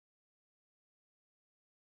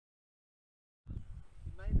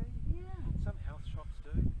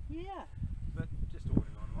yeah. But just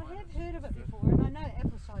ordering online. I have heard of it before, and I know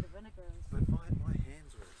apple cider vinegar is. But my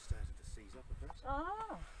hands were started to seize up a bit.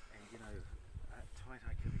 Oh. And you know, Tai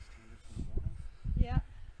Tai Tokerau's tenders in the morning. Yeah.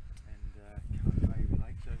 And Can't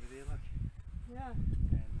Lakes over there, look. Yeah.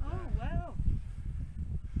 And, oh wow.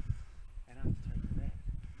 And after taking that,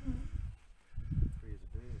 free as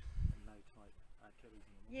a bird, and no tight kibbies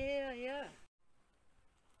in the morning. Yeah, yeah.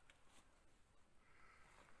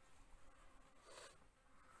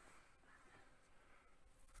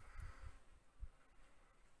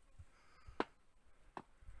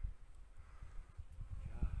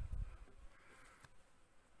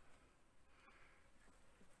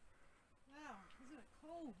 Wow, isn't it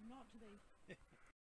cool not to be